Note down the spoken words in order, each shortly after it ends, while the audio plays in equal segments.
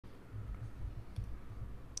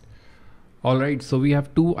Alright, so we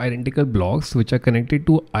have two identical blocks which are connected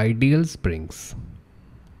to ideal springs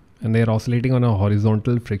and they are oscillating on a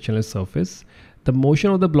horizontal frictionless surface. The motion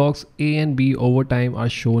of the blocks A and B over time are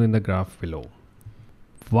shown in the graph below.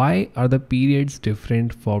 Why are the periods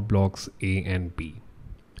different for blocks A and B?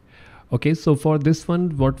 Okay, so for this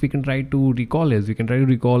one, what we can try to recall is, we can try to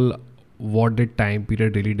recall what did time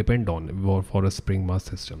period really depend on for a spring mass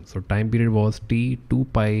system. So time period was T 2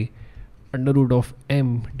 pi under root of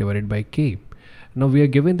m divided by k. Now we are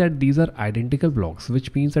given that these are identical blocks,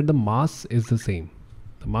 which means that the mass is the same.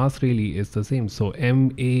 The mass really is the same. So ma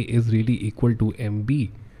is really equal to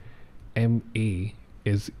mb. ma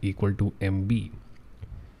is equal to mb.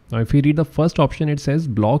 Now if we read the first option, it says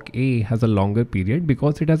block A has a longer period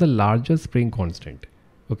because it has a larger spring constant.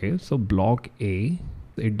 Okay, so block A,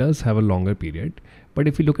 it does have a longer period, but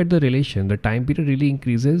if you look at the relation, the time period really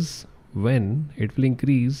increases when it will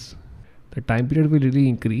increase. The time period will really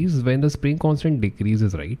increase when the spring constant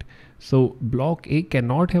decreases, right? So block A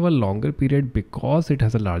cannot have a longer period because it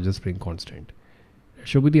has a larger spring constant. It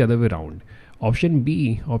should be the other way around. Option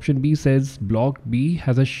B says block B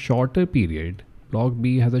has a shorter period. Block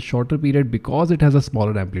B has a shorter period because it has a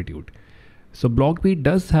smaller amplitude. So block B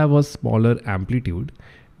does have a smaller amplitude,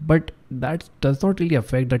 but that does not really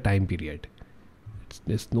affect the time period.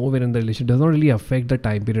 It's nowhere in the relation, does not really affect the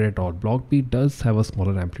time period at all. Block B does have a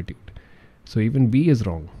smaller amplitude. So even B is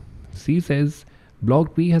wrong. C says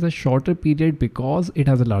block B has a shorter period because it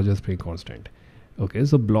has a larger spring constant. Okay,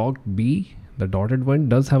 so block B, the dotted one,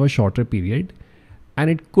 does have a shorter period, and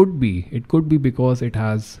it could be because it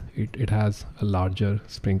has a larger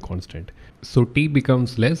spring constant. So T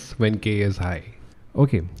becomes less when K is high.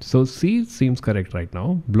 Okay, so C seems correct right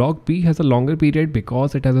now. Block B has a longer period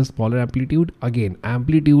because it has a smaller amplitude. Again,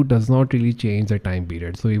 amplitude does not really change the time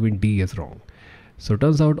period, so even D is wrong. So it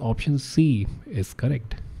turns out option C is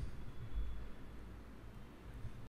correct.